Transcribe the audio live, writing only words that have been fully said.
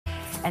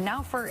And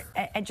now for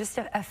just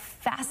a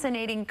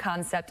fascinating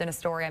concept and a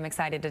story I'm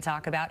excited to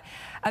talk about.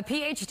 A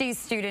PhD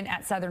student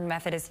at Southern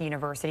Methodist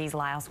University's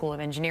Lyle School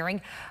of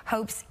Engineering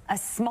hopes a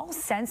small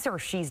sensor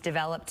she's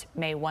developed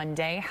may one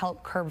day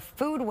help curb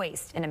food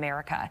waste in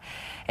America.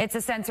 It's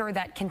a sensor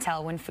that can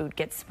tell when food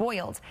gets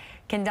spoiled.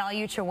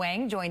 Kendalyu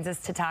Chawang joins us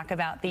to talk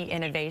about the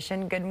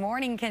innovation. Good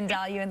morning,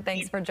 Kendalyu, and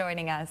thanks for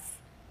joining us.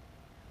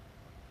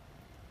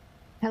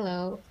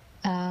 Hello.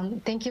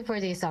 Thank you for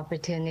this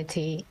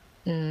opportunity.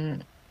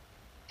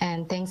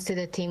 And thanks to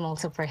the team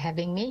also for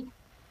having me.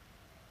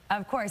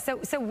 Of course.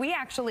 So we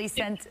actually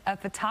sent a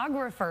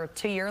photographer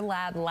to your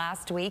lab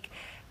last week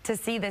to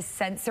see this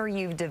sensor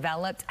you've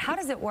developed. How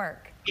does it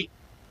work?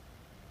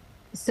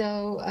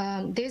 So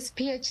this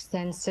pH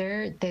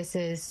sensor, this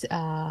is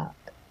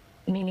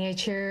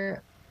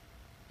miniature,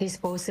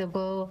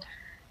 disposable,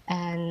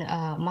 and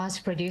mass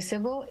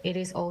producible. It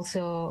is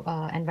also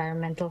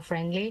environmental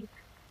friendly.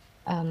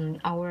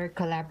 Our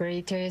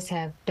collaborators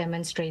have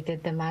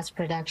demonstrated the mass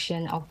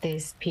production of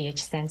this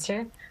pH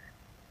sensor.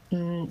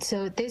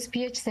 So this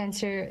pH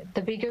sensor,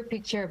 the bigger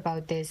picture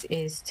about this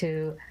is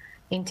to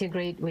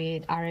integrate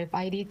with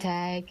RFID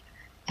tag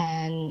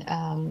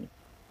and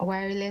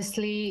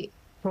wirelessly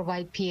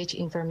provide pH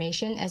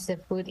information as the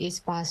food is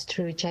passed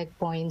through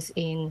checkpoints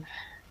in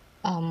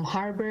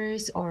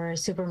harbors or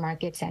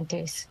supermarket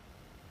centers.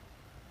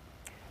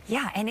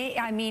 Yeah, and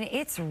I mean,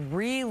 it's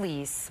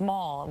really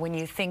small when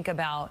you think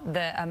about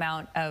the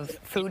amount of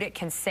food it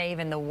can save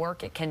and the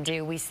work it can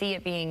do. We see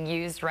it being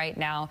used right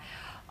now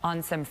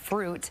on some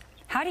fruit.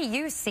 How do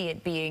you see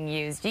it being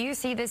used? Do you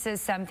see this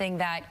as something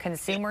that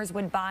consumers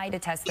would buy to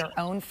test their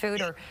own food,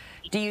 or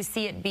do you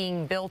see it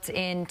being built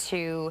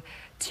into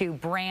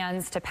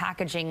brands, to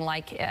packaging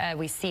like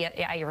we see it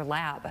at your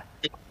lab?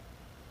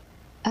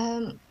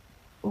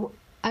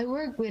 I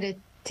work with a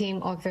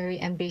team of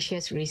very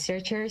ambitious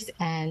researchers,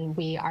 and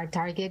we are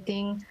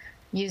targeting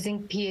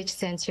using pH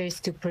sensors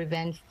to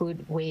prevent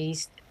food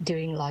waste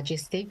during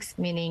logistics,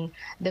 meaning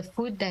the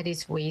food that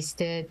is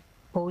wasted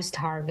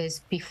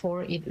post-harvest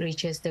before it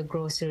reaches the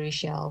grocery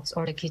shelves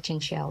or the kitchen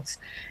shelves,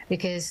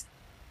 because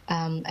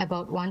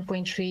about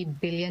 1.3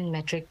 billion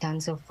metric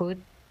tons of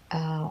food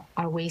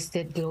are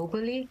wasted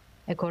globally,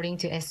 according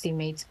to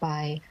estimates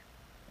by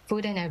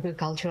Food and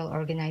Agricultural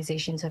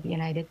Organizations of the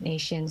United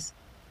Nations.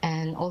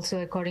 And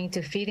also, according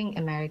to Feeding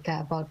America,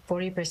 about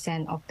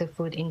 40% of the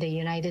food in the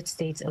United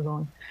States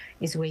alone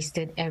is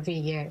wasted every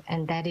year.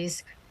 And that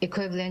is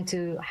equivalent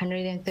to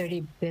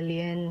 130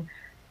 billion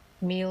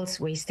meals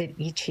wasted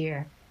each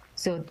year.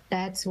 So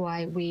that's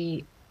why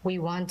we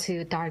want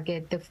to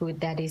target the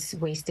food that is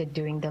wasted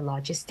during the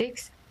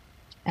logistics.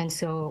 And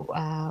so,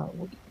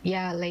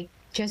 yeah, like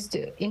just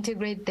to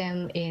integrate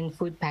them in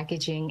food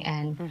packaging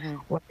and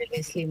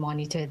wirelessly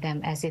monitor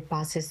them as it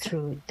passes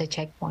through the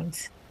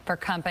checkpoints. For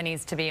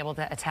companies to be able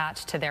to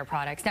attach to their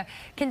products. Now,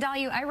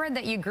 Kendalyu, I read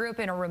that you grew up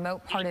in a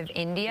remote part of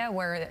India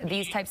where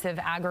these types of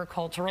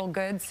agricultural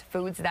goods,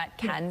 foods that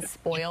can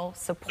spoil,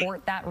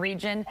 support that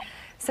region.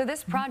 So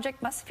this project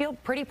must feel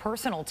pretty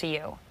personal to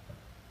you.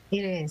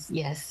 It is,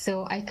 yes.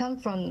 So I come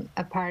from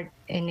a part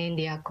in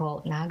India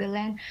called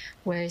Nagaland,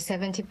 where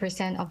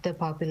 70% of the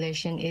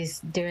population is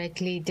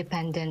directly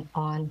dependent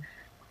on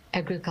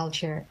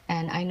agriculture.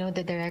 And I know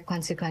the direct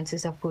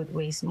consequences of food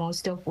waste,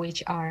 most of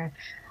which are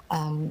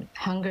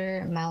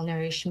hunger,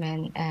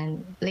 malnourishment,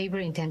 and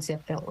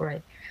labor-intensive field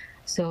work.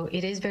 So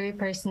it is very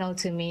personal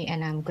to me,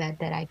 and I'm glad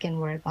that I can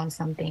work on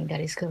something that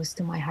is close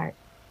to my heart.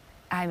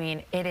 I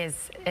mean,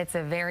 it's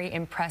a very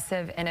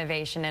impressive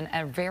innovation and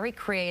a very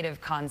creative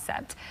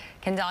concept.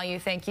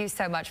 Kendalyu, thank you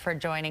so much for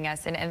joining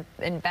us,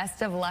 and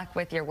best of luck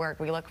with your work.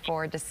 We look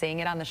forward to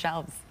seeing it on the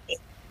shelves.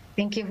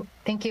 Thank you.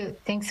 Thank you.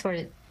 Thanks for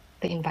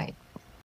the invite.